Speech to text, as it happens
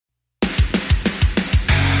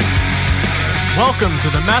Welcome to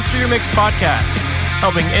the Master Your Mix podcast,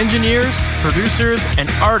 helping engineers, producers, and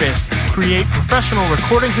artists create professional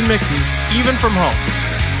recordings and mixes, even from home.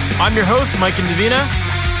 I'm your host, Mike and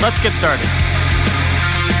Davina. Let's get started.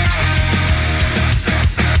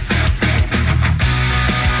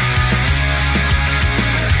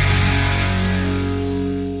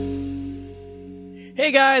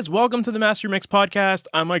 Hey guys, welcome to the Master Your Mix podcast.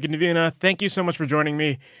 I'm Mike and Davina. Thank you so much for joining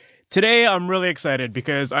me. Today, I'm really excited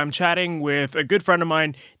because I'm chatting with a good friend of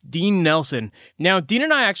mine, Dean Nelson. Now, Dean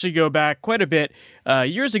and I actually go back quite a bit.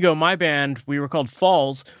 Years ago, my band, we were called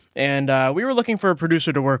Falls, and we were looking for a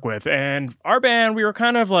producer to work with. And our band, we were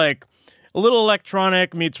kind of like a little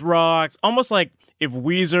electronic meets rocks, almost like if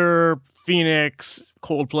Weezer, Phoenix,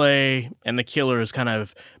 Coldplay, and The Killers kind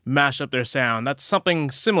of mashed up their sound. That's something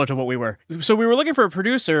similar to what we were. So we were looking for a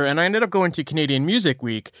producer, and I ended up going to Canadian Music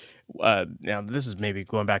Week. Now, this is maybe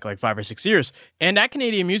going back like 5 or 6 years. And at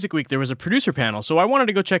Canadian Music Week, there was a producer panel. So I wanted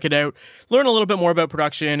to go check it out, learn a little bit more about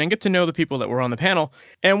production, and get to know the people that were on the panel.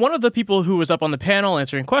 And one of the people who was up on the panel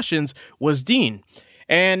answering questions was Dean.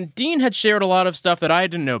 And Dean had shared a lot of stuff that I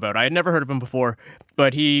didn't know about. I had never heard of him before,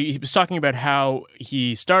 but he was talking about how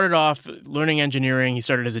he started off learning engineering. He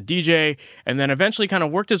started as a DJ and then eventually kind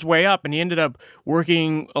of worked his way up, and he ended up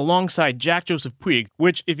working alongside Joseph Puig,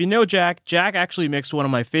 which, if you know Jack actually mixed one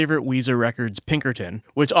of my favorite Weezer records, Pinkerton,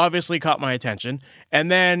 which obviously caught my attention.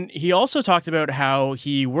 And then he also talked about how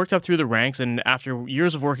he worked up through the ranks, and after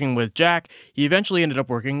years of working with Jack, he eventually ended up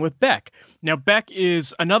working with Beck. Now, Beck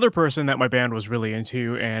is another person that my band was really into,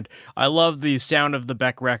 and I love the sound of the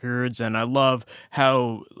Beck records, and I love how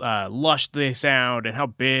lush they sound and how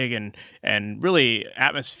big and really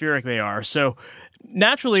atmospheric they are. So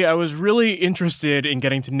naturally, I was really interested in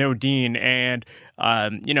getting to know Dean, and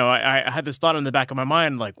I had this thought in the back of my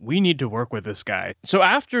mind, like, we need to work with this guy. So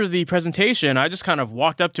after the presentation, I just kind of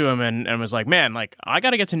walked up to him and was like, man, like, I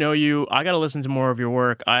got to get to know you. I got to listen to more of your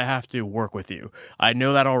work. I have to work with you. I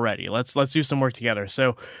know that already. Let's do some work together.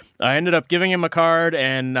 So I ended up giving him a card,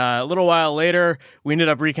 and a little while later, we ended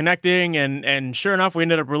up reconnecting, and sure enough, we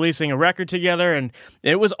ended up releasing a record together, and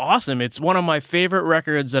it was awesome. It's one of my favorite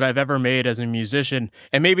records that I've ever made as a musician,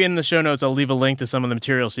 and maybe in the show notes, I'll leave a link to some of the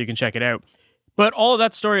material so you can check it out. But all of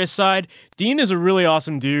that story aside, Dean is a really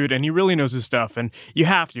awesome dude, and he really knows his stuff, and you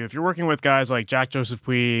have to. If you're working with guys like Joseph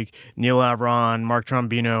Puig, Neil Avon, Mark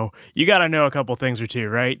Trombino, you got to know a couple things or two,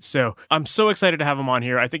 right? So I'm so excited to have him on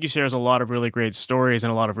here. I think he shares a lot of really great stories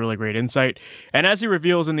and a lot of really great insight. And as he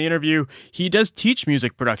reveals in the interview, he does teach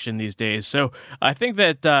music production these days. So I think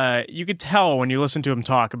that you could tell when you listen to him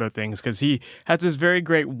talk about things, because he has this very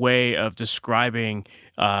great way of describing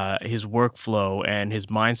his workflow and his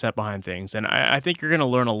mindset behind things. And I think you're going to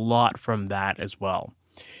learn a lot from that as well.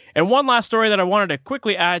 And one last story that I wanted to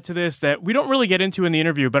quickly add to this that we don't really get into in the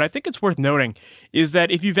interview, but I think it's worth noting, is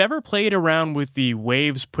that if you've ever played around with the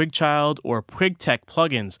Waves Puigchild or PuigTech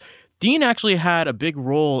plugins, Dean actually had a big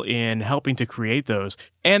role in helping to create those.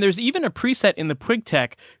 And there's even a preset in the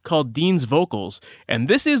PuigTech called Dean's Vocals. And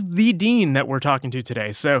this is the Dean that we're talking to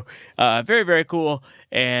today. So very, very cool.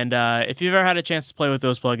 And if you've ever had a chance to play with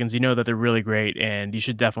those plugins, you know that they're really great, and you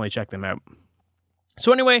should definitely check them out.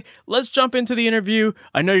 So anyway, let's jump into the interview.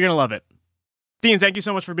 I know you're going to love it. Dean, thank you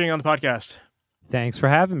so much for being on the podcast. Thanks for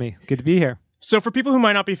having me. Good to be here. So for people who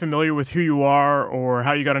might not be familiar with who you are or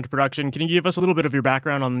how you got into production, can you give us a little bit of your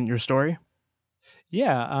background on your story?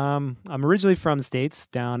 Yeah, I'm originally from the States,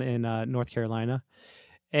 down in North Carolina.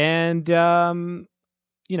 And, going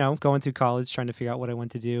through college, trying to figure out what I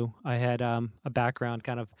wanted to do. I had a background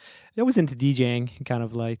I was into DJing, kind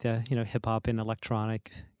of like, hip-hop and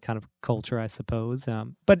electronic kind of culture, I suppose.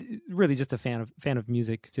 But really just a fan of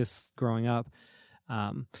music just growing up.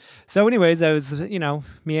 So anyways, I was,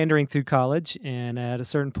 meandering through college, and at a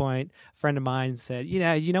certain point, a friend of mine said, you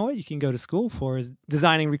know what you can go to school for is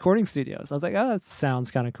designing recording studios. I was like, oh, that sounds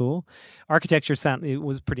kind of cool. Architecture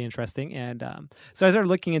was pretty interesting. And so I started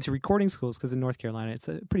looking into recording schools, because in North Carolina, it's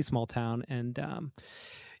a pretty small town. And,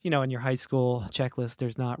 in your high school checklist,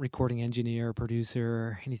 there's not recording engineer, producer,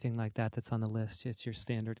 or anything like that that's on the list. It's your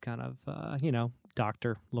standard kind of,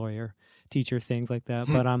 doctor, lawyer, teacher, things like that.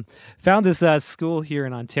 But found this school here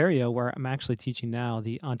in Ontario where I'm actually teaching now,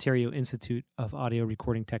 the Ontario Institute of Audio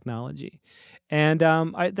Recording Technology. And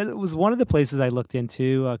that was one of the places I looked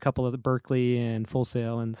into, a couple of the Berkeley and Full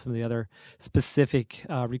Sail and some of the other specific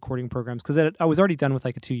recording programs, because I was already done with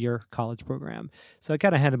like a 2-year college program. So I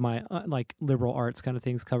kind of had my liberal arts kind of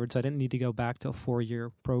things covered, so I didn't need to go back to a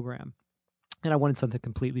 4-year program. And I wanted something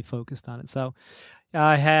completely focused on it. So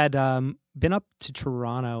I had been up to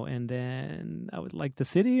Toronto, and then I would like the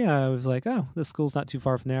city. I was like, oh, this school's not too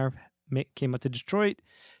far from there. came up to Detroit,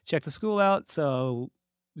 checked the school out. So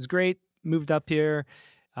it was great. Moved up here.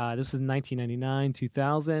 This was 1999,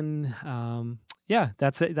 2000. Yeah,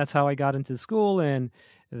 that's it. That's how I got into school, and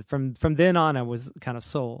from then on, I was kind of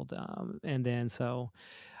sold. And then so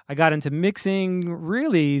I got into mixing,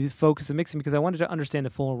 really focused on mixing because I wanted to understand the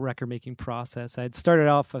full record making process. I had started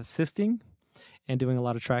off assisting and doing a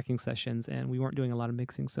lot of tracking sessions, and we weren't doing a lot of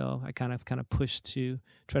mixing. So I kind of pushed to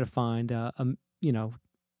try to find,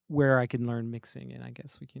 where I can learn mixing, and I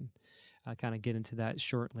guess we can kind of get into that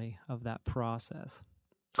shortly of that process.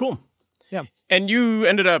 Cool. Yeah. And you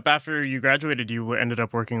ended up, after you graduated, you ended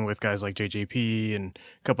up working with guys like JJP and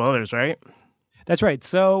a couple others, right? That's right.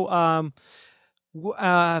 So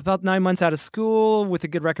about 9 months out of school, with a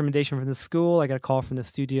good recommendation from the school, I got a call from the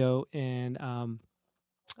studio in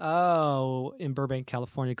Burbank,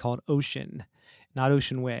 California, called Ocean, not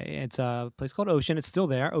Ocean Way. It's a place called Ocean. It's still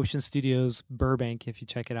there, Ocean Studios Burbank. If you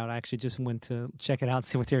check it out, I actually just went to check it out and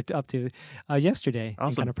see what they're up to yesterday. Awesome.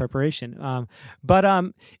 In kind of preparation.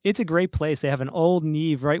 But it's a great place. They have an old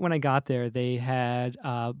Neve. Right when I got there, they had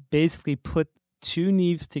basically put two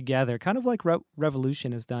Neves together, kind of like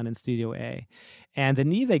Revolution has done in Studio A. And the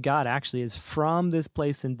Neve they got actually is from this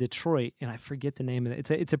place in Detroit, and I forget the name of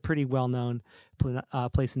it. It's a pretty well-known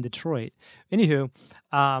place in Detroit. Anywho,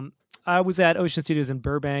 I was at Ocean Studios in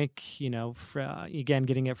Burbank, again,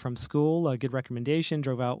 getting it from school, a good recommendation,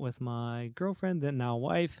 drove out with my girlfriend, then now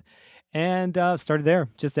wife, and started there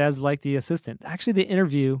just as like the assistant. Actually,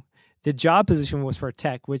 the job position was for a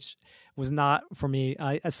tech, which was not for me.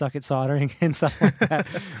 I suck at soldering and stuff like that.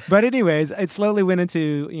 But anyways, it slowly went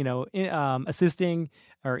into, assisting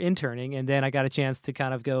or interning. And then I got a chance to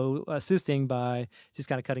kind of go assisting by just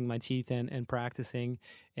kind of cutting my teeth and practicing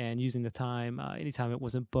and using the time anytime it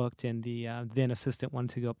wasn't booked. And the then assistant wanted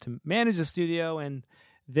to go up to manage the studio. And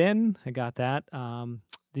then I got that.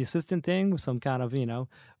 The assistant thing with some kind of,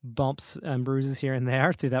 bumps and bruises here and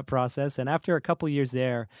there through that process. And after a couple years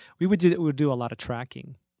there, we would do a lot of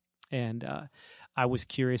tracking. And I was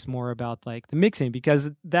curious more about like the mixing, because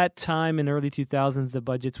that time in the early 2000s, the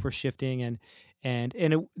budgets were shifting,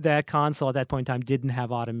 that console at that point in time didn't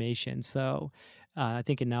have automation. So I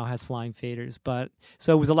think it now has flying faders. But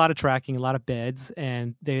so it was a lot of tracking, a lot of beds,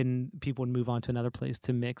 and then people would move on to another place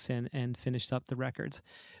to mix and finish up the records.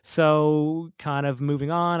 So kind of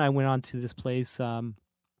moving on, I went on to this place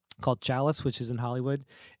called Chalice, which is in Hollywood.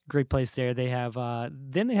 Great place there. They have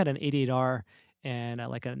then they had an 88R and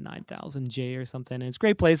like a 9000J or something. And it's a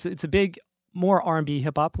great place. It's a big, more R&B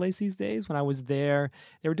hip hop place these days. When I was there,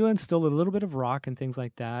 they were doing still a little bit of rock and things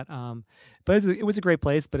like that. But it was a great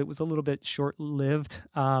place, but it was a little bit short lived.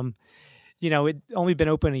 It only been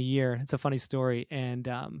open a year. It's a funny story. And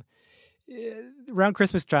around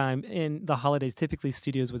Christmas time in the holidays, typically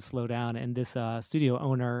studios would slow down. And this studio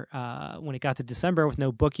owner, when it got to December with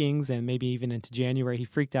no bookings and maybe even into January, he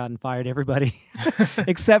freaked out and fired everybody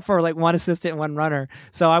except for like one assistant and one runner.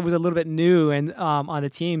 So I was a little bit new and on the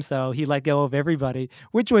team. So he let go of everybody,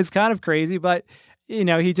 which was kind of crazy, but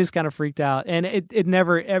he just kind of freaked out. And it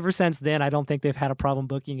never, ever since then, I don't think they've had a problem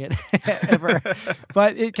booking it ever.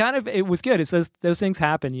 But it was good. It says those things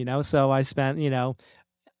happen, So I spent,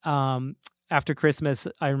 after Christmas,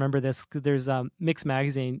 I remember this because there's Mix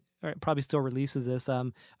Magazine, or it probably still releases this,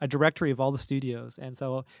 a directory of all the studios. And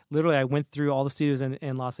so literally I went through all the studios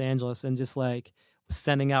in Los Angeles and just like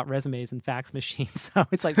sending out resumes and fax machines. So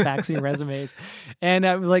it's like faxing resumes. And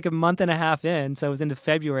I was like a month and a half in. So it was into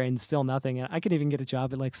February and still nothing. And I could even get a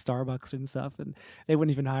job at like Starbucks and stuff, and they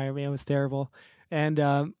wouldn't even hire me. It was terrible. And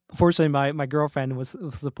fortunately, my girlfriend was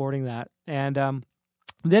supporting that. And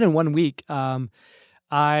then in 1 week,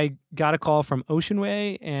 I got a call from Ocean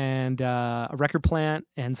Way and a record plant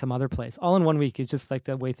and some other place, all in 1 week. It's just like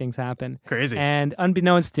the way things happen. Crazy. And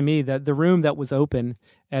unbeknownst to me, the room that was open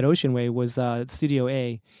at Ocean Way was Studio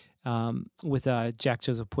A with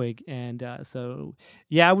Joseph Puig. And I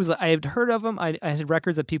had heard of him. I had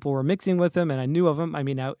records that people were mixing with him, and I knew of him. I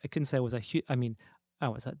mean, I couldn't say I was I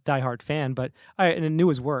was a diehard fan, but I knew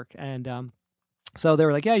his work. And so they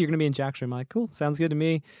were like, yeah, you're going to be in Jack's room. I'm like, cool, sounds good to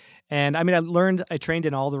me. And I mean, I trained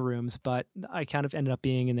in all the rooms, but I kind of ended up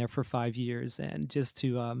being in there for 5 years. And just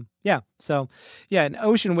to, and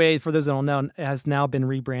Ocean Way, for those that don't know, has now been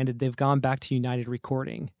rebranded. They've gone back to United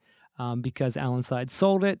Recording because Alan Side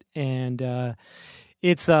sold it. And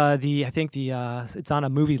it's it's on a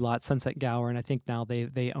movie lot, Sunset Gower, and I think now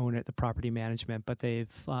they own it, the property management, but they've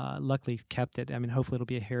luckily kept it. I mean, hopefully it'll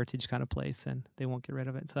be a heritage kind of place and they won't get rid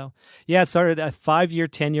of it. So yeah, I started a 5-year,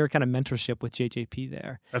 10-year kind of mentorship with JJP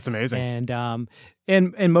there. That's amazing.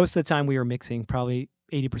 And most of the time we were mixing, probably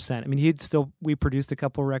 80%. I mean, we produced a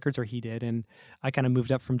couple records, or he did, and I kind of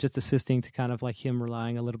moved up from just assisting to kind of like him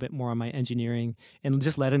relying a little bit more on my engineering and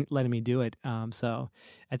just letting me do it. So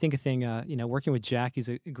I think working with Jack, he's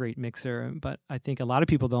a great mixer, but I think a lot of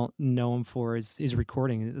people don't know him for his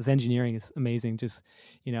recording. His engineering is amazing. Just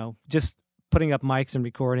putting up mics and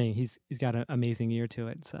recording, he's got an amazing ear to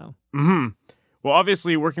it. So. Mm-hmm. Well,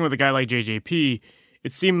 obviously, working with a guy like JJP,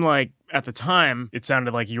 it seemed like at the time, it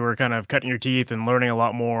sounded like you were kind of cutting your teeth and learning a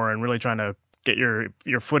lot more and really trying to get your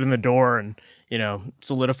foot in the door and,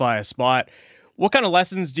 solidify a spot. What kind of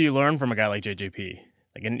lessons do you learn from a guy like JJP?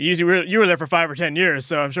 Like, and you were there for 5 or 10 years,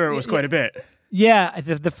 so I'm sure it was quite a bit. Yeah,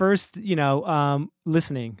 the first,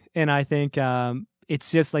 listening, and I think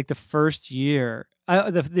it's just like the first year.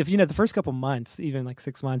 The first couple months, even like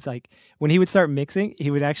 6 months, like when he would start mixing, he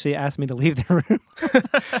would actually ask me to leave the room.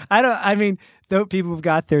 Though people have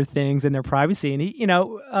got their things and their privacy, and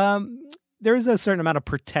there's a certain amount of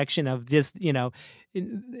protection of this,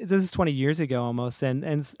 this is 20 years ago almost.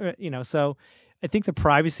 And so I think the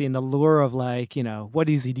privacy and the lure of like, what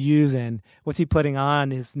is he using? What's he putting on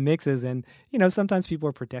his mixes? And, sometimes people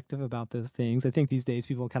are protective about those things. I think these days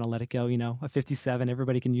people kind of let it go, a 57,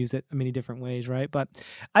 everybody can use it in many different ways, right? But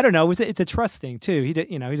I don't know, it's a trust thing too. He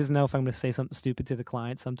doesn't know if I'm going to say something stupid to the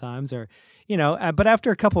client sometimes or, but after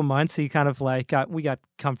a couple months, he kind of like we got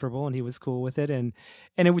comfortable and he was cool with it. And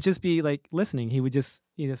it would just be like listening. He would just,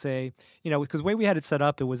 say, because the way we had it set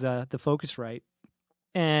up, it was the Focusrite.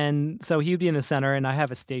 And so he would be in the center, and I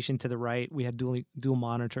have a station to the right. We had dual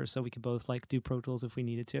monitors, so we could both like do Pro Tools if we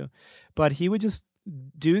needed to. But he would just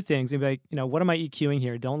do things. He'd be like, what am I EQing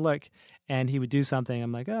here? Don't look. And he would do something.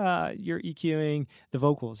 I'm like, you're EQing the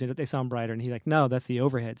vocals. They sound brighter. And he's like, no, that's the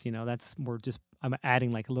overheads. I'm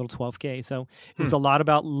adding like a little 12K. So it was a lot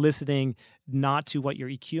about listening, not to what you're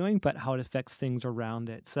EQing, but how it affects things around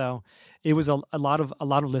it. So it was a lot of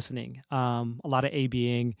listening, a lot of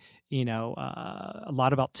ABing, a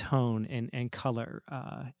lot about tone and color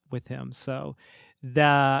with him. So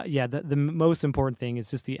the most important thing is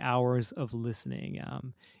just the hours of listening.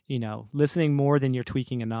 Listening more than you're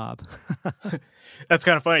tweaking a knob. That's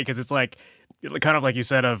kind of funny because it's like, kind of like you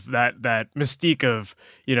said, of that mystique of,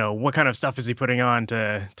 what kind of stuff is he putting on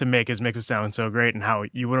to make his mixes sound so great, and how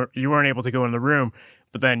you weren't able to go in the room,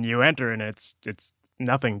 but then you enter and it's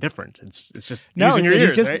nothing different. It's just using your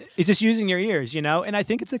ears, right? It's just using your ears, and I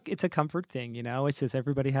think it's a comfort thing, It's just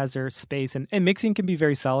everybody has their space, and mixing can be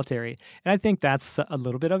very solitary, and I think that's a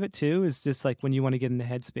little bit of it too. Is just like when you want to get in the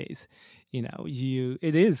headspace,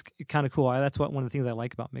 it is kind of cool. That's one of the things I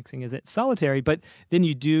like about mixing is it's solitary, but then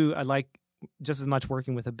I like just as much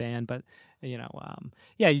working with a band, but you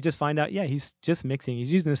just find out, he's just mixing.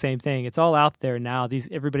 He's using the same thing. It's all out there now.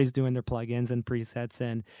 Everybody's doing their plugins and presets,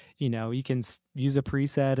 and you can use a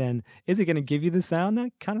preset, and is it going to give you the sound?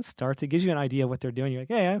 That kind of starts. It gives you an idea of what they're doing. You're like,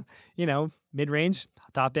 hey, mid-range,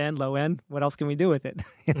 top end, low end. What else can we do with it?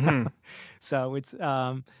 So it's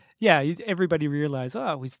everybody realized,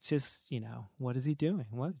 he's just, what is he doing?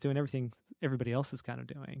 Well, he's doing everything everybody else is kind of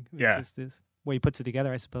doing. Yeah. It's just this way he puts it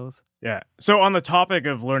together, I suppose. Yeah. So on the topic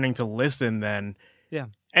of learning to listen then,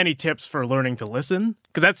 any tips for learning to listen?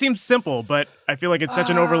 Because that seems simple, but I feel like it's such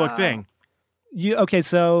an overlooked thing.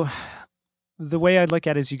 So the way I look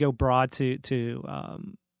at it is you go broad to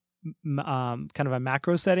kind of a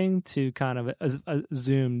macro setting to kind of a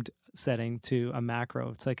zoomed setting to a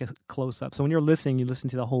macro. It's like a close-up. So when you're listening, you listen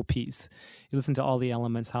to the whole piece. You listen to all the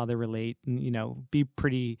elements, how they relate, and be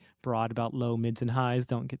pretty broad about low, mids, and highs.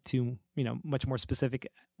 Don't get too much more specific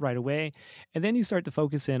right away. And then you start to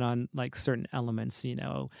focus in on like certain elements,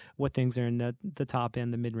 what things are in the top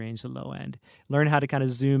end, the mid-range, the low end. Learn how to kind of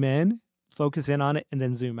zoom in, focus in on it, and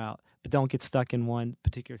then zoom out. But don't get stuck in one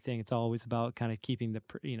particular thing. It's always about kind of keeping the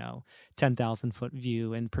 10,000 foot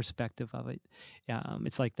view and perspective of it.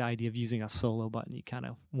 It's like the idea of using a solo button. You kind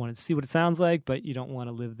of want to see what it sounds like, but you don't want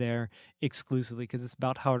to live there exclusively because it's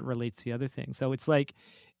about how it relates to the other things. So it's like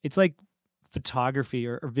photography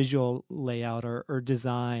or visual layout or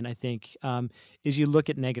design, I think, is you look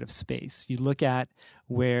at negative space. You look at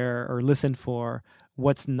where or listen for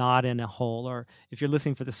what's not in a hole. Or if you're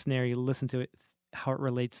listening for the snare, you listen to it, how it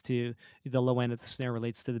relates to the low end of the snare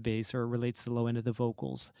relates to the bass, or it relates to the low end of the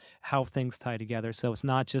vocals, how things tie together. So it's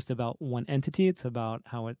not just about one entity, it's about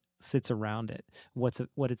how it sits around it, what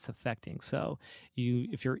it's affecting. So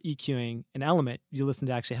if you're EQing an element, you listen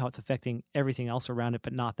to actually how it's affecting everything else around it,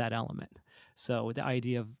 but not that element. So the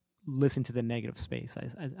idea of listen to the negative space,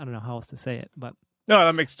 I don't know how else to say it, but no,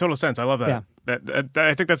 that makes total sense. I love that. Yeah. That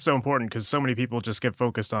I think that's so important because so many people just get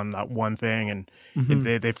focused on that one thing, and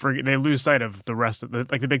they forget, they lose sight of the rest of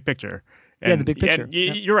the big picture. Yeah, the big picture.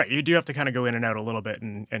 You're right. You do have to kind of go in and out a little bit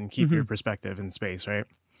and keep your perspective in space, right?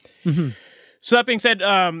 Mm-hmm. So that being said,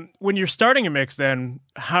 when you're starting a mix, then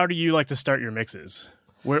how do you like to start your mixes?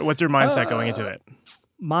 What's your mindset going into it?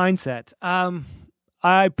 Mindset.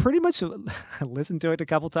 I pretty much listen to it a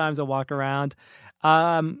couple times. I walk around.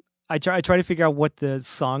 I try to figure out what the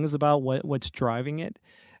song is about, what's driving it.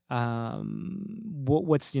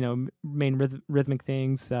 What's main rhythmic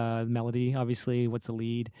things, melody, obviously, what's the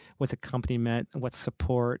lead, what's accompaniment, what's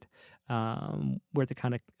support, where the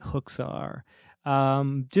kind of hooks are.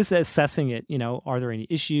 Just assessing it, are there any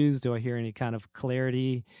issues? Do I hear any kind of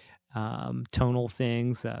clarity, tonal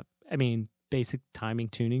things? Basic timing,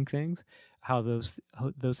 tuning things, how those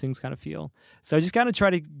things kind of feel. So I just kind of try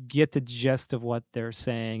to get the gist of what they're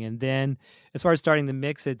saying. And then as far as starting the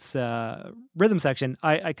mix, it's rhythm section.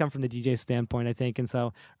 I come from the DJ standpoint, I think. And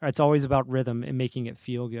so it's always about rhythm and making it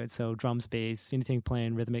feel good. So drums, bass, anything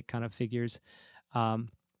playing rhythmic kind of figures,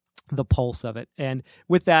 the pulse of it. And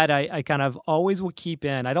with that, I kind of always will keep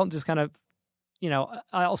in. I don't just kind of,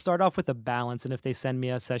 I'll start off with a balance. And if they send me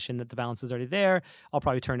a session that the balance is already there, I'll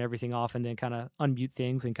probably turn everything off and then kind of unmute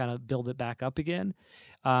things and kind of build it back up again.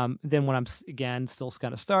 Then when I'm, again, still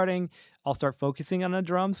kind of starting, I'll start focusing on the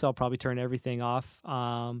drums. So I'll probably turn everything off.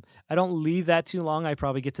 I don't leave that too long. I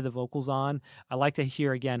probably get to the vocals on. I like to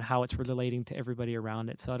hear, again, how it's relating to everybody around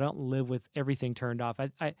it. So I don't live with everything turned off.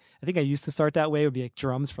 I think I used to start that way. It would be like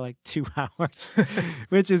drums for like 2 hours,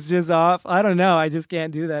 which is just off. I don't know. I just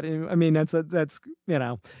can't do that. I mean, that's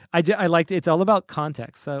I like it's all about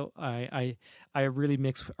context. So I really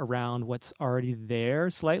mix around what's already there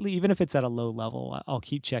slightly, even if it's at a low level. I'll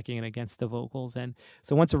keep checking it against the vocals. And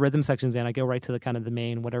so once the rhythm section's in, I go right to the kind of the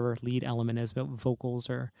main, whatever lead element is, but vocals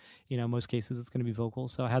or, most cases it's going to be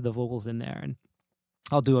vocals. So I have the vocals in there and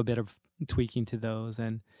I'll do a bit of tweaking to those.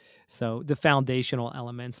 And so the foundational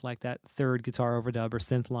elements like that third guitar overdub or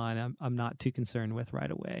synth line, I'm not too concerned with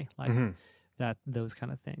right away. Like that, those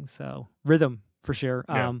kind of things. So rhythm for sure.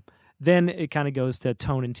 Yeah. Then it kind of goes to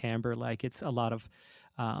tone and timbre. Like it's a lot of,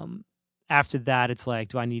 after that, it's like,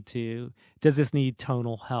 does this need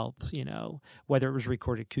tonal help? Whether it was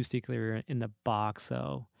recorded acoustically or in the box.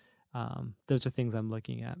 So those are things I'm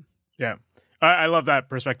looking at. Yeah. I love that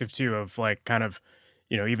perspective too of like kind of,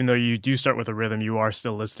 even though you do start with a rhythm, you are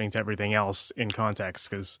still listening to everything else in context.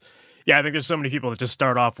 Cause I think there's so many people that just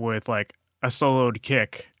start off with like a soloed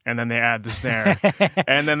kick and then they add the snare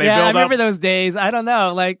and then they build up. I remember those days. I don't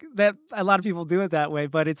know, like that. A lot of people do it that way,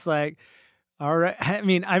 but it's like, all right. I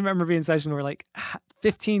mean, I remember being in a session where like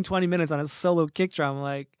 15, 20 minutes on a solo kick drum.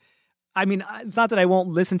 Like, I mean, it's not that I won't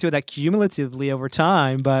listen to it cumulatively over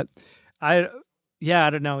time, but I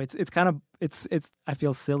don't know. It's kind of, I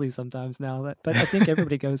feel silly sometimes now but I think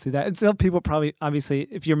everybody goes through that. And still people probably, obviously,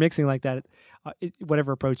 if you're mixing like that,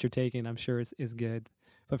 whatever approach you're taking, I'm sure is good.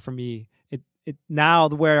 But for me, it now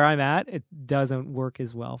where I'm at, it doesn't work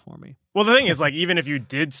as well for me. Well, the thing is, like, even if you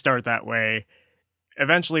did start that way,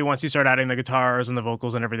 eventually, once you start adding the guitars and the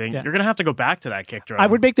vocals and everything, you're gonna have to go back to that kick drum. I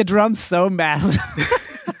would make the drums so massive.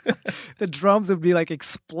 The drums would be like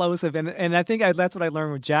explosive, and I think that's what I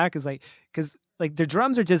learned with Jack is like, because like their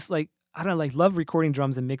drums are just like, I don't know, like love recording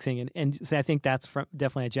drums and mixing, and so I think that's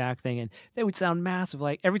definitely a Jack thing, and they would sound massive.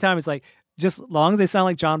 Like every time it's like, just as long as they sound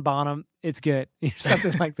like John Bonham, it's good,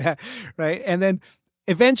 something like that, right? And then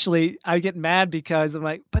eventually I get mad because I'm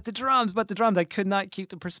like, but the drums. I could not keep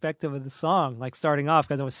the perspective of the song, like starting off,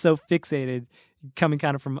 because I was so fixated coming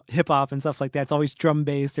kind of from hip hop and stuff like that. It's always drum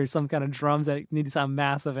based or some kind of drums that need to sound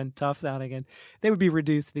massive and tough sounding, and they would be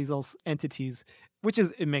reduced to these little entities,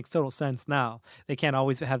 it makes total sense now. They can't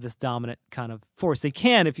always have this dominant kind of force. They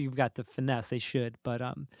can if you've got the finesse, they should. But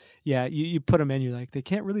you put them in, you're like, they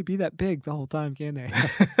can't really be that big the whole time, can they?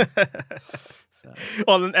 So.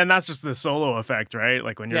 Well, and that's just the solo effect, right?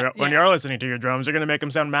 Like when you're listening to your drums, you're gonna make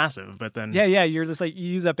them sound massive, but then you're just like, you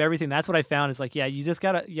use up everything. That's what I found is like, you just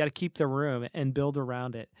gotta keep the room and build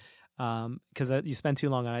around it. Because you spend too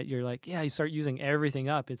long on it, you're like, you start using everything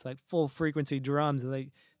up. It's like full frequency drums. Like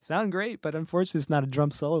sound great, but unfortunately, it's not a drum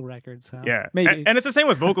solo record. So maybe. And it's the same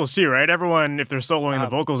with vocals too, right? Everyone, if they're soloing the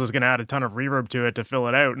vocals, is going to add a ton of reverb to it to fill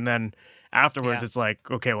it out, and then afterwards, it's like,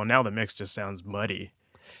 okay, well now the mix just sounds muddy.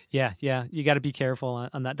 Yeah, you got to be careful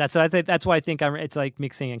on that. That's why I think it's like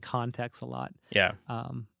mixing in context a lot. Yeah,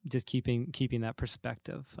 just keeping that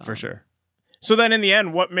perspective for sure. So then, in the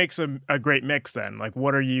end, what makes a great mix? Then, like,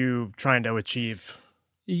 what are you trying to achieve?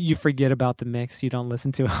 You forget about the mix. You don't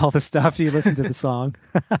listen to all the stuff. You listen to the song.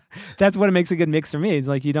 That's what makes a good mix for me. It's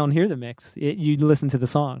like you don't hear the mix. You listen to the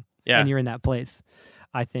song, and you're in that place.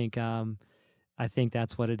 I think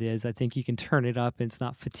that's what it is. I think you can turn it up, and it's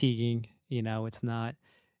not fatiguing. It's not.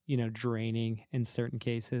 draining in certain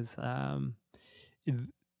cases.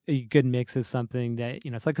 A good mix is something that,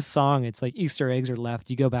 it's like a song. It's like Easter eggs are left.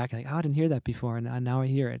 You go back and like, oh, I didn't hear that before, and now I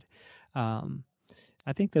hear it.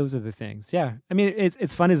 I think those are the things. Yeah. I mean,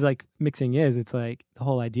 it's fun as like mixing is. It's like the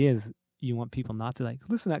whole idea is you want people not to like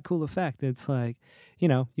listen to that cool effect. It's like, you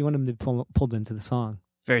want them to be pulled into the song.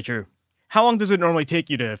 Very true. How long does it normally take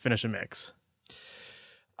you to finish a mix?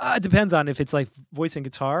 It depends on if it's like voice and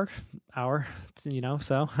guitar, hour,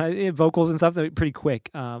 so vocals and stuff, they're pretty quick.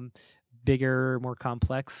 Bigger, more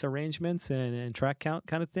complex arrangements and track count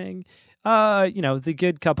kind of thing. The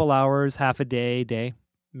good couple hours, half a day,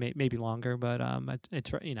 maybe longer, but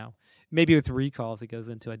maybe with recalls, it goes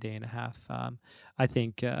into a day and a half. I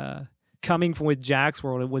think coming from with Jack's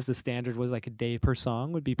World, it was the standard was like a day per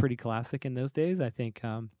song would be pretty classic in those days. I think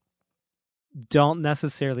don't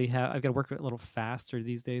necessarily have, I've got to work a little faster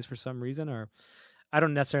these days for some reason, or I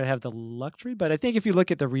don't necessarily have the luxury, but I think if you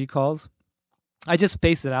look at the recalls, I just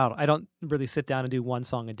space it out. I don't really sit down and do one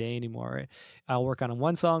song a day anymore. I'll work on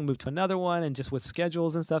one song, move to another one, and just with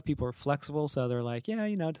schedules and stuff, people are flexible. So they're like, yeah,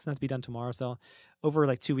 it doesn't have to be done tomorrow. So over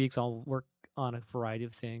like 2 weeks, I'll work on a variety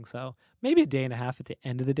of things. So maybe a day and a half at the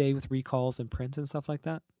end of the day with recalls and prints and stuff like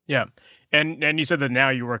that. Yeah. And you said that now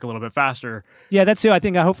you work a little bit faster. Yeah, that's too. I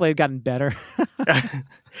think hopefully I've gotten better.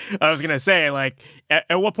 I was going to say, like,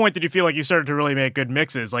 at what point did you feel like you started to really make good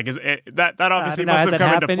mixes? Like, is it, that obviously must have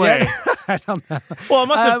come into play. I don't know. Well, it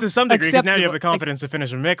must have to some degree, because now you have the confidence to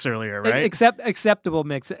finish a mix earlier, right? Acceptable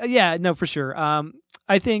mix. Yeah, no, for sure.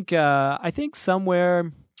 I think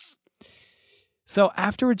somewhere. So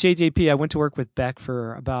after JJP, I went to work with Beck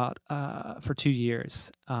for about for 2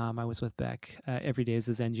 years. I was with Beck every day as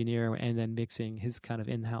his engineer, and then mixing his kind of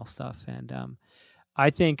in-house stuff. And I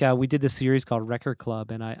think we did this series called Record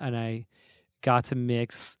Club, and I got to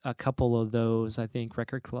mix a couple of those, I think,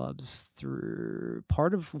 record clubs through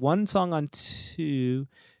part of one song on 2,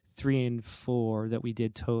 3, and 4 that we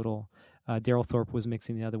did total. Daryl Thorpe was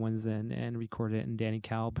mixing the other ones and recorded it, and Danny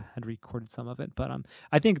Kalb had recorded some of it. But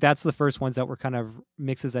I think that's the first ones that were kind of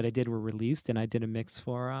mixes that I did were released, and I did a mix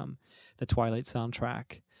for the Twilight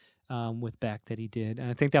soundtrack with Beck that he did. And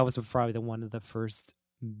I think that was probably one of the first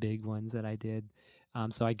big ones that I did.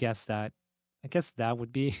 So I guess that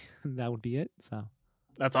would be it. So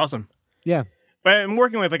that's awesome. Yeah. And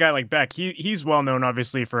working with a guy like Beck, he's well known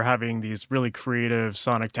obviously for having these really creative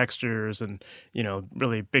sonic textures and,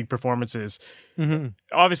 really big performances. Mm-hmm.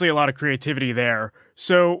 Obviously a lot of creativity there.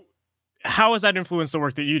 So how has that influenced the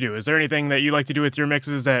work that you do? Is there anything that you like to do with your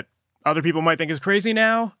mixes that other people might think is crazy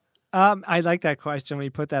now? I like that question when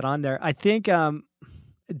you put that on there. I think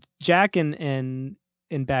Jack and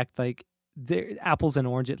Beck, like, they're apples and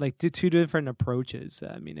oranges, like two different approaches.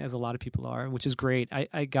 I mean, as a lot of people are, which is great.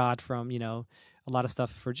 I got from, a lot of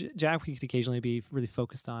stuff for Jack. We could occasionally be really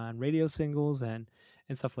focused on radio singles and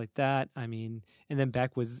stuff like that. I mean, and then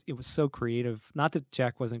Beck was so creative. Not that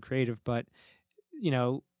Jack wasn't creative, but,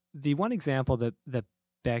 the one example that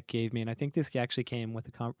Beck gave me, and I think this actually came with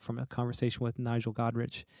from a conversation with Nigel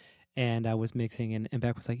Godrich, and I was mixing, and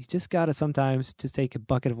Beck was like, you just got to sometimes just take a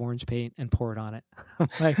bucket of orange paint and pour it on it. I'm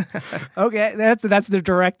like, okay, that's the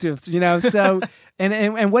directive, so,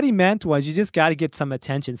 and what he meant was you just got to get some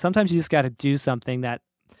attention. Sometimes you just got to do something that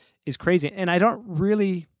is crazy. And I don't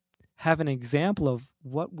really have an example of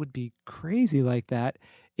what would be crazy like that.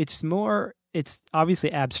 It's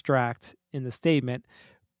obviously abstract in the statement,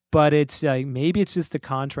 but it's like, maybe it's just a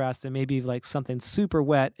contrast, and maybe like something super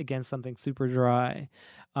wet against something super dry.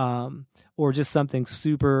 Or just something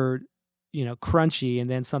super, crunchy, and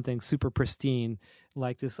then something super pristine,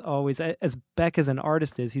 like this. Always, as Beck as an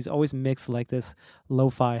artist he's always mixed like this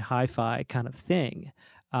lo-fi, hi-fi kind of thing,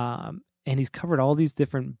 and he's covered all these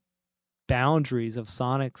different boundaries of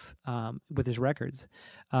sonics with his records.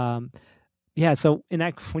 Yeah, so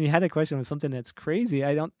when you had that question of something that's crazy,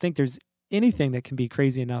 I don't think there's anything that can be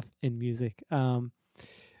crazy enough in music.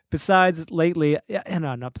 Besides lately,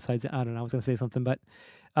 not besides. I don't know. I was going to say something, but.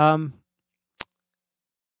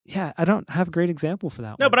 Yeah, I don't have a great example for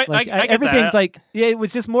that. No, one. But I get everything's that. like, yeah, it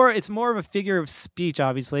was just more. It's more of a figure of speech,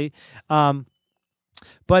 obviously, but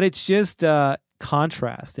it's just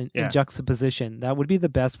contrast and juxtaposition. That would be the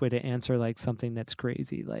best way to answer like something that's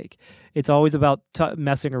crazy. Like, it's always about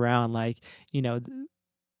messing around, like,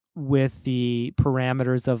 with the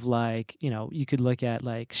parameters of, like, you could look at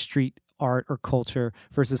like street art or culture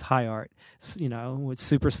versus high art. It's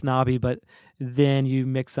super snobby, but then you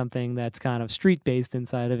mix something that's kind of street based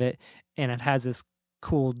inside of it, and it has this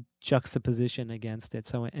cool juxtaposition against it.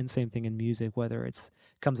 So, and same thing in music, whether it's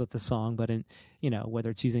comes with the song, but in,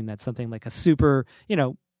 whether it's using that something like a super,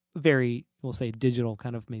 very, we'll say digital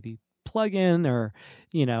kind of maybe plug-in, or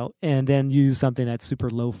and then use something that's super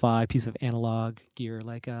lo-fi piece of analog gear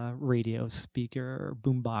like a radio speaker or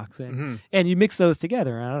boombox, and you mix those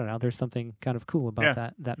together. I don't know, there's something kind of cool about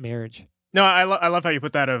Yeah. that marriage. No, I love how you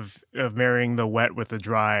put that of marrying the wet with the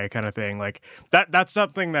dry kind of thing. Like that's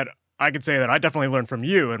something that I could say that I definitely learned from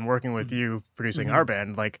you and working with you producing our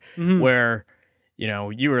band. Like where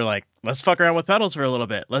you were like, let's fuck around with pedals for a little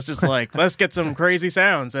bit. Let's just let's get some crazy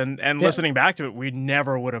sounds. And Yeah. listening back to it, we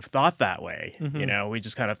never would have thought that way. We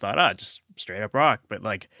just kind of thought, just straight up rock. But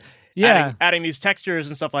like, adding these textures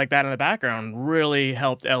and stuff like that in the background really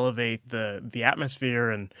helped elevate the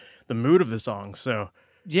atmosphere and the mood of the song. So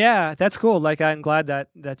yeah, that's cool. Like, I'm glad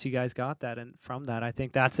that you guys got that, and from that, I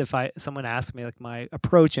think that's if someone asks me like my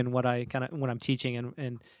approach and what I kind of when I'm teaching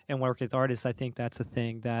and work with artists, I think that's the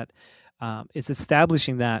thing that is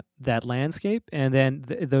establishing that landscape, and then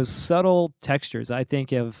those subtle textures. I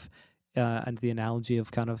think of and the analogy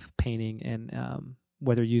of kind of painting, and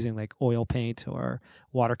whether using like oil paint or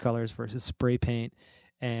watercolors versus spray paint.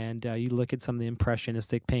 And you look at some of the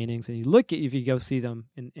impressionistic paintings, and if you go see them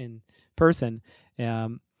in person,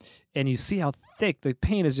 and you see how thick the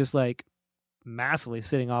paint is, just like massively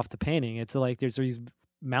sitting off the painting. It's like there's these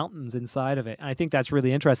mountains inside of it. And I think that's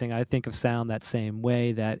really interesting. I think of sound that same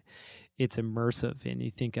way, that it's immersive, and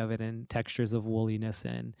you think of it in textures of woolliness,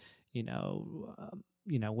 and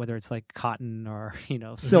whether it's like cotton or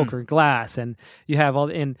silk or glass, and you have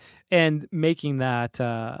all and making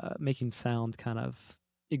that making sound kind of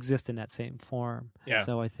exist in that same form. Yeah. And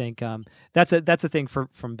so I think that's a thing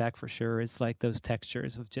from Beck for sure, is like those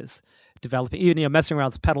textures of just developing, even messing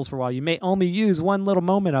around with pedals for a while. You may only use one little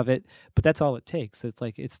moment of it, but that's all it takes. It's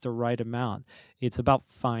like it's the right amount. It's about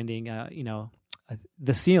finding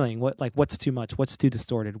the ceiling, what's too much, what's too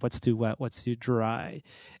distorted, what's too wet, what's too dry.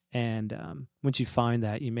 And once you find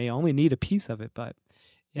that, you may only need a piece of it, but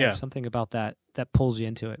there's something about that pulls you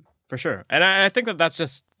into it. For sure. And I think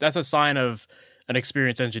that's a sign of an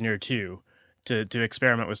experienced engineer too, to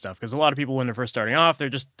experiment with stuff, because a lot of people, when they're first starting off,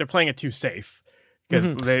 they're playing it too safe,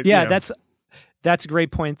 because that's a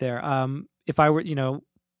great point there. If I were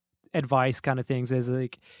advice kind of things is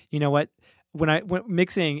like, what, when I went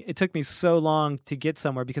mixing, it took me so long to get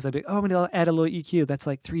somewhere, because I'd be, I'm gonna add a little EQ that's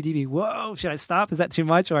like 3 dB. Whoa, should I stop? Is that too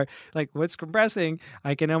much? Or like, what's compressing?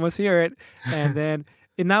 I can almost hear it. And then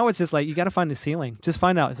and now it's just like, you got to find the ceiling. Just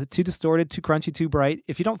find out, is it too distorted, too crunchy, too bright?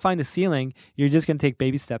 If you don't find the ceiling, you're just going to take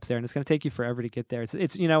baby steps there, and it's going to take you forever to get there.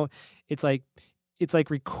 It's like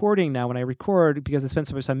recording now. When I record, because I spend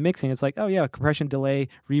so much time mixing, it's like, compression, delay,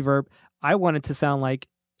 reverb. I want it to sound like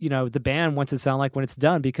the band wants it to sound like when it's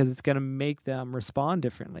done, because it's going to make them respond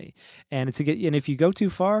differently. And if you go too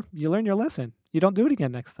far, you learn your lesson. You don't do it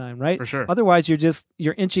again next time, right? For sure. Otherwise,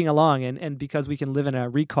 you're inching along, and because we can live in a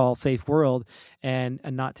recall safe world and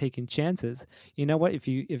not taking chances, you know what? If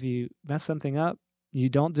you mess something up, you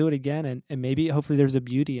don't do it again, and maybe hopefully there's a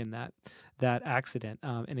beauty in that accident,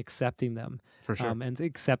 and accepting them. For sure. And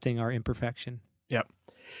accepting our imperfection. Yep.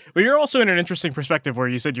 But you're also in an interesting perspective where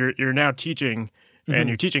you said you're now teaching, and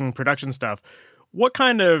you're teaching production stuff. What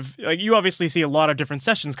kind of, you obviously see a lot of different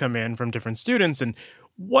sessions come in from different students, and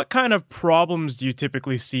what kind of problems do you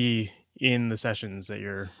typically see in the sessions that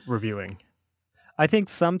you're reviewing? I think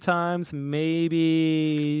sometimes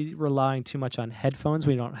maybe relying too much on headphones.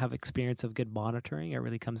 We don't have experience of good monitoring. It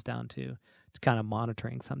really comes down to kind of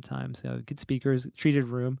monitoring sometimes. Good speakers, treated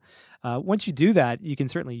room. Once you do that, you can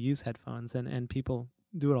certainly use headphones, and people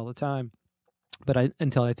do it all the time. But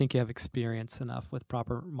until I think you have experience enough with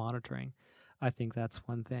proper monitoring, I think that's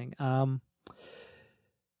one thing.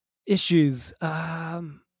 Issues.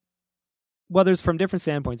 Well, there's from different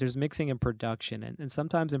standpoints. There's mixing and production, and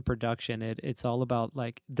sometimes in production, it's all about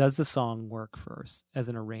like, does the song work first as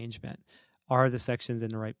an arrangement? Are the sections in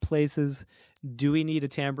the right places? Do we need a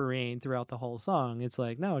tambourine throughout the whole song? It's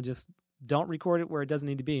like, no, just don't record it where it doesn't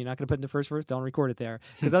need to be. You're not going to put it in the first verse. Don't record it there.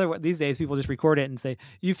 Because otherwise, these days, people just record it and say,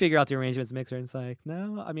 you figure out the arrangements, mixer. And it's like,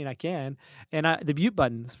 no, I mean, I can. And the mute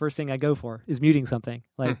buttons, first thing I go for is muting something.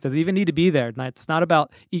 Like, does it even need to be there? And it's not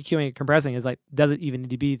about EQing and compressing. It's like, does it even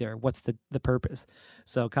need to be there? What's the purpose?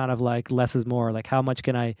 So kind of like less is more. Like, how much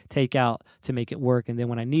can I take out to make it work? And then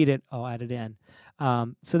when I need it, I'll add it in.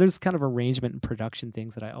 So there's kind of arrangement and production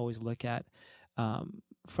things that I always look at.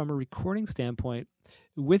 From a recording standpoint,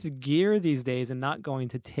 with gear these days and not going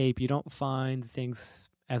to tape, you don't find things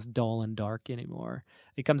as dull and dark anymore.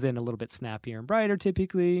 It comes in a little bit snappier and brighter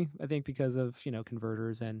typically, I think because of,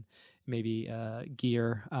 converters and maybe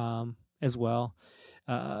gear as well.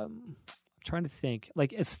 I'm trying to think.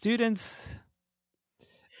 Like, as students...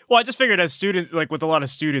 Well, I just figured as students, like with a lot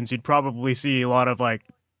of students, you'd probably see a lot of like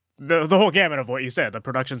the whole gamut of what you said, the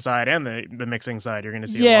production side and the mixing side, you're going to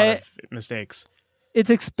see a lot of mistakes. It's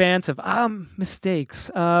expansive.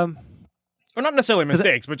 Mistakes. Or not necessarily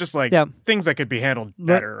mistakes, but just like things that could be handled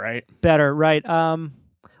better, right? Better, right.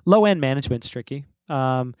 Low end management's tricky.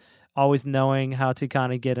 Always knowing how to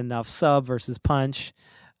kind of get enough sub versus punch.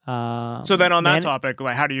 So then on that topic,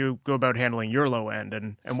 like, how do you go about handling your low end,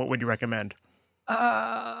 and what would you recommend?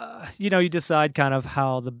 You decide kind of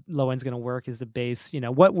how the low end's going to work. Is the bass,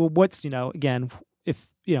 what's, again, if,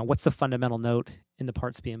 what's the fundamental note in the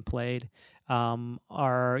parts being played?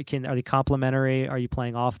 Are they complementary? Are you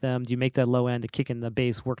playing off them? Do you make that low end, the kick and the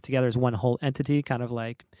bass work together as one whole entity, kind of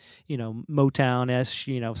like, Motown-ish,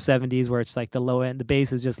 70s, where it's like the low end, the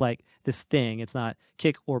bass is just like this thing. It's not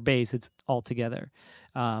kick or bass, it's all together.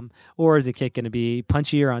 Or is the kick going to be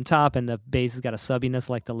punchier on top and the bass has got a subbiness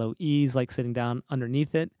like the low E's, like sitting down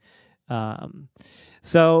underneath it?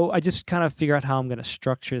 So I just kind of figure out how I'm going to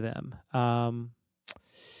structure them. How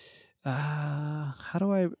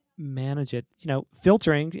do I manage it?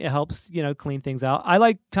 Filtering, it helps, clean things out. I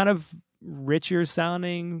like kind of richer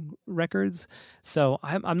sounding records. So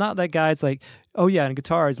I'm not that guy. It's like, oh yeah, in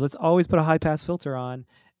guitars, let's always put a high pass filter on.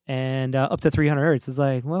 And up to 300 hertz is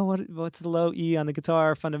like, well, what's the low E on the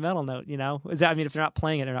guitar fundamental note? Is that, if they're not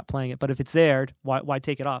playing it, they're not playing it. But if it's there, why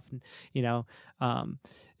take it off?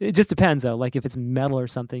 It just depends though. Like if it's metal or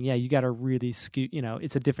something, you got to really scoot.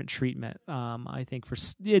 It's a different treatment. I think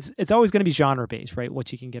it's always going to be genre based, right?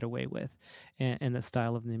 What you can get away with, and the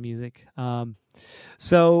style of the music.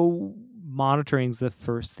 So monitoring's the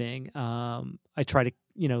first thing. I try to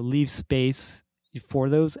leave space for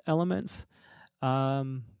those elements.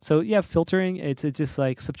 Filtering, it's just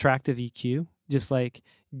like subtractive EQ, just like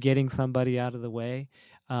getting somebody out of the way.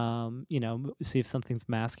 See if something's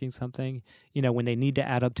masking something. When they need to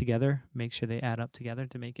add up together, make sure they add up together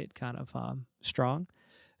to make it kind of strong.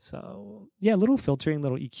 So little filtering,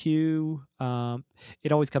 little EQ.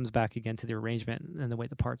 It always comes back again to the arrangement and the way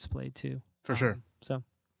the parts played too. For sure. So.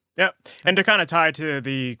 Yeah. And to kind of tie to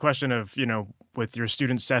the question of, with your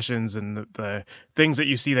student sessions and the things that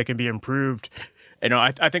you see that can be improved,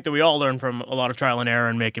 I think that we all learn from a lot of trial and error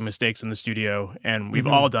and making mistakes in the studio, and we've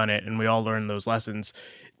all done it and we all learn those lessons.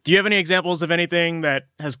 Do you have any examples of anything that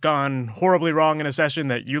has gone horribly wrong in a session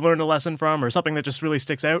that you learned a lesson from, or something that just really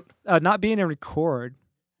sticks out? Not being in record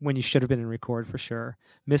when you should have been in record, for sure.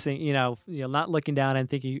 Missing, not looking down and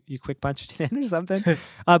thinking you quick punched in or something.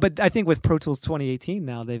 But I think with Pro Tools 2018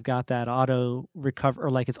 now, they've got that auto recover, or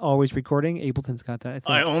like it's always recording. Ableton's got that, I think.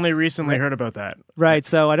 I only recently heard about that. Right.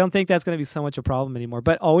 So I don't think that's going to be so much a problem anymore.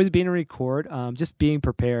 But always being in record, just being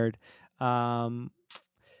prepared.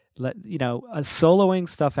 Soloing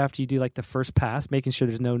stuff after you do like the first pass, making sure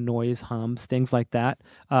there's no noise, hums, things like that.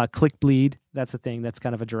 Click bleed, that's a thing that's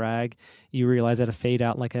kind of a drag. You realize that a fade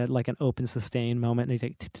out like an open sustain moment, and you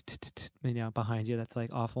take behind you. That's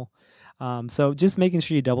like awful. So just making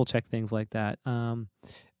sure you double check things like that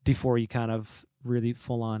before you kind of really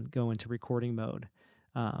full on go into recording mode.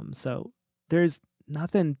 So there's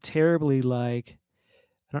nothing terribly like,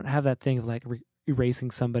 I don't have that thing of like erasing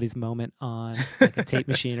somebody's moment on like a tape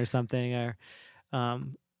machine or something, or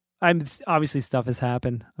I'm obviously stuff has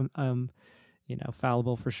happened. I'm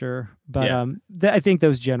fallible for sure, but I think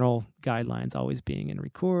those general guidelines, always being in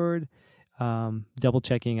record, double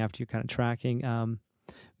checking after you're kind of tracking,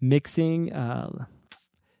 mixing,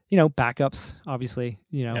 backups, obviously,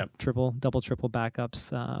 double triple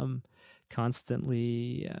backups,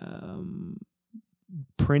 constantly,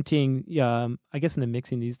 printing, I guess in the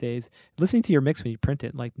mixing these days, listening to your mix when you print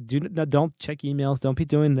it, like don't check emails, don't be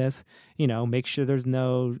doing this, make sure there's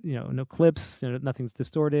no clips, nothing's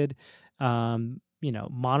distorted,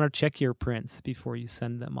 check your prints before you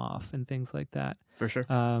send them off and things like that. For sure.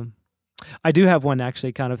 I do have one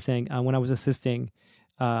actually kind of thing. When I was assisting,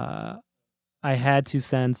 I had to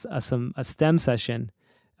send a STEM session.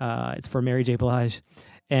 It's for Mary J. Blige,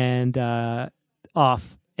 and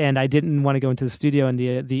off. And I didn't want to go into the studio, and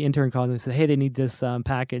the intern called and said, hey, they need this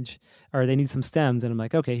package, or they need some stems. And I'm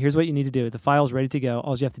like, okay, here's what you need to do. The file's ready to go.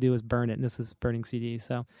 All you have to do is burn it. And this is burning CD.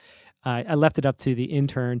 So I left it up to the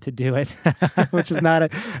intern to do it, which is not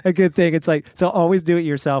a good thing. It's like, so always do it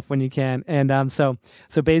yourself when you can. And so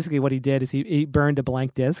basically what he did is he burned a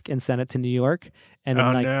blank disc and sent it to New York. And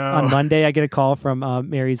then on Monday, I get a call from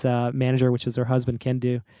Mary's manager, which is her husband,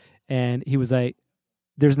 Kendu. And he was like,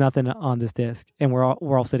 there's nothing on this disc, and we're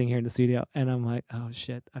all sitting here in the studio, and I'm like, oh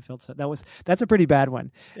shit, I felt so. That's a pretty bad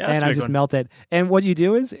one, and I just melted. And what you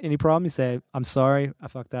do is, any problem, you say, I'm sorry, I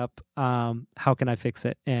fucked up. How can I fix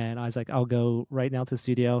it? And I was like, I'll go right now to the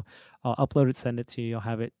studio, I'll upload it, send it to you, I'll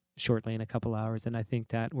have it shortly in a couple hours, and I think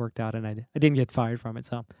that worked out, and I didn't get fired from it.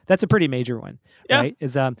 So that's a pretty major one, right?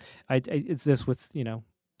 Is it's just with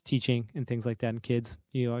teaching and things like that, and kids,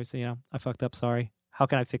 you always say, I fucked up, sorry. How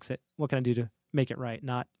can I fix it? What can I do to make it right?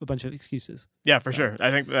 Not a bunch of excuses. Yeah, for sure.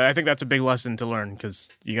 I think that's a big lesson to learn, because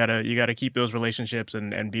you gotta keep those relationships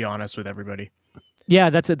and be honest with everybody.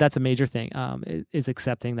 Yeah, that's a major thing. Is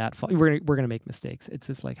accepting that we're gonna make mistakes. It's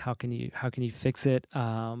just like, how can you fix it?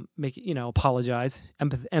 Make it, apologize,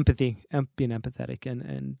 empathy, being empathetic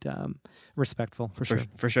and respectful for sure.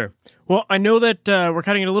 For sure. Well, I know that we're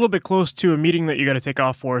cutting it a little bit close to a meeting that you got to take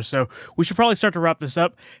off for, so we should probably start to wrap this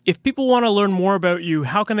up. If people want to learn more about you,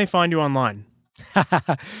 how can they find you online?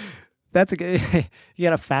 That's a good. You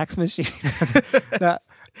got a fax machine? No,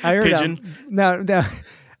 I heard Pigeon. No.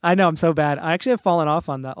 I know, I'm so bad. I actually have fallen off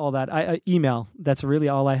on all that. I email. That's really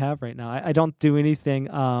all I have right now. I don't do anything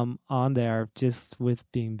on there, just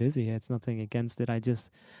with being busy. It's nothing against it. I just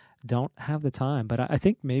don't have the time. But I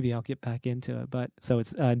think maybe I'll get back into it. But so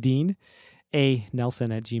it's Dean A.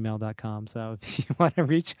 Nelson at gmail.com. So if you want to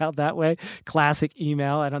reach out that way, classic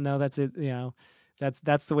email. I don't know. That's it.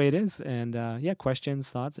 That's the way it is. And questions,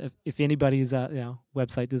 thoughts. If anybody's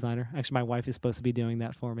website designer, actually my wife is supposed to be doing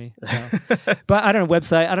that for me. So. But I don't know,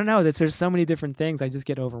 website. I don't know. There's so many different things. I just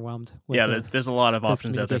get overwhelmed. With there's a lot of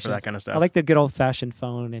options out there for that kind of stuff. I like the good old fashioned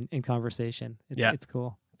phone and conversation. It's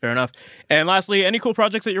cool. Fair enough. And lastly, any cool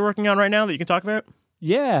projects that you're working on right now that you can talk about?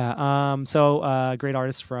 Yeah. So a great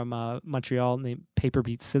artist from Montreal named Paper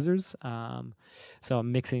Beat Scissors. So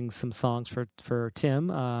I'm mixing some songs for Tim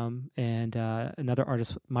and another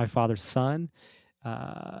artist, My Father's Son.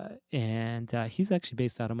 And he's actually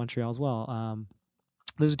based out of Montreal as well.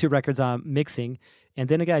 Those are two records I'm mixing. And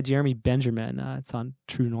then a guy, Jeremy Benjamin, it's on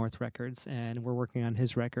True North Records. And we're working on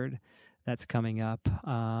his record that's coming up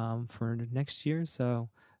for next year. So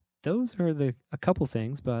those are a couple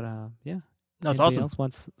things. But yeah. That's Anybody awesome. else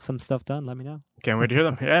wants some stuff done, let me know. Can't wait to hear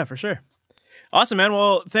them. Yeah, for sure. Awesome, man.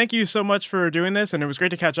 Well, thank you so much for doing this, and it was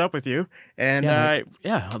great to catch up with you. And I'd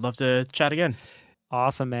love to chat again.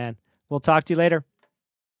 Awesome, man. We'll talk to you later.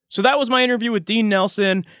 So that was my interview with Dean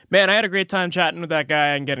Nelson. Man, I had a great time chatting with that guy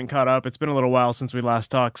and getting caught up. It's been a little while since we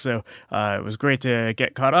last talked, so it was great to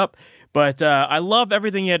get caught up. But I love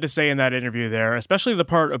everything he had to say in that interview there, especially the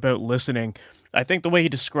part about listening. I think the way he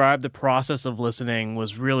described the process of listening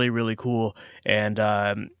was really, really cool. And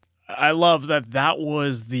I love that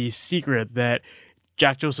was the secret that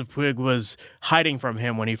Jack Joseph Puig was hiding from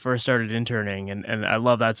him when he first started interning. And I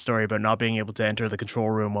love that story about not being able to enter the control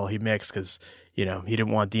room while he mixed because, he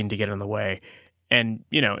didn't want Dean to get in the way. And,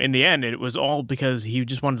 in the end, it was all because he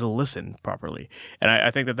just wanted to listen properly. And I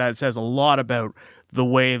think that says a lot about the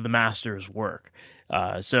way the masters work.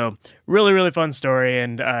 So really, really fun story.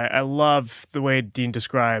 And I love the way Dean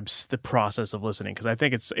describes the process of listening, because I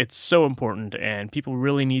think it's so important, and people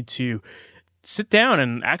really need to sit down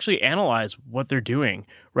and actually analyze what they're doing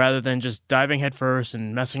rather than just diving headfirst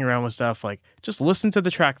and messing around with stuff. Like, just listen to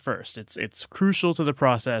the track first. It's crucial to the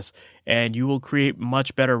process, and you will create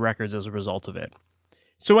much better records as a result of it.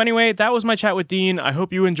 So anyway, that was my chat with Dean. I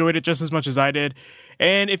hope you enjoyed it just as much as I did.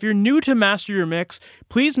 And if you're new to Master Your Mix,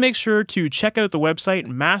 please make sure to check out the website,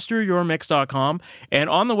 MasterYourMix.com.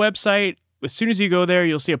 And on the website, as soon as you go there,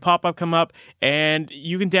 you'll see a pop-up come up, and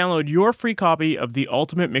you can download your free copy of the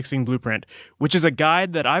Ultimate Mixing Blueprint, which is a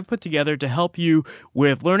guide that I've put together to help you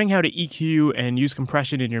with learning how to EQ and use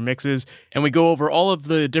compression in your mixes. And we go over all of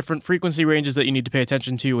the different frequency ranges that you need to pay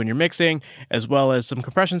attention to when you're mixing, as well as some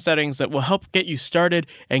compression settings that will help get you started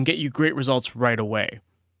and get you great results right away.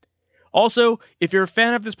 Also, if you're a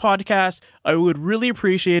fan of this podcast, I would really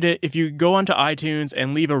appreciate it if you could go onto iTunes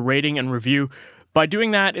and leave a rating and review. By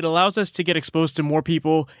doing that, it allows us to get exposed to more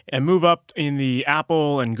people and move up in the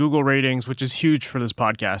Apple and Google ratings, which is huge for this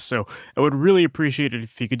podcast. So I would really appreciate it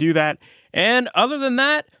if you could do that. And other than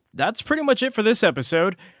that, that's pretty much it for this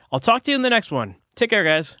episode. I'll talk to you in the next one. Take care,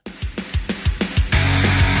 guys.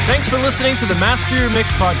 Thanks for listening to the Master Your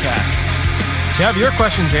Mix podcast. To have your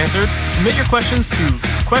questions answered, submit your questions to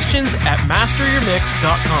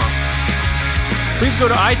questions@masteryourmix.com. Please go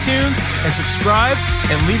to iTunes and subscribe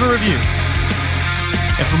and leave a review.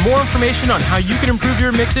 And for more information on how you can improve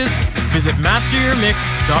your mixes, visit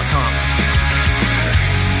MasterYourMix.com.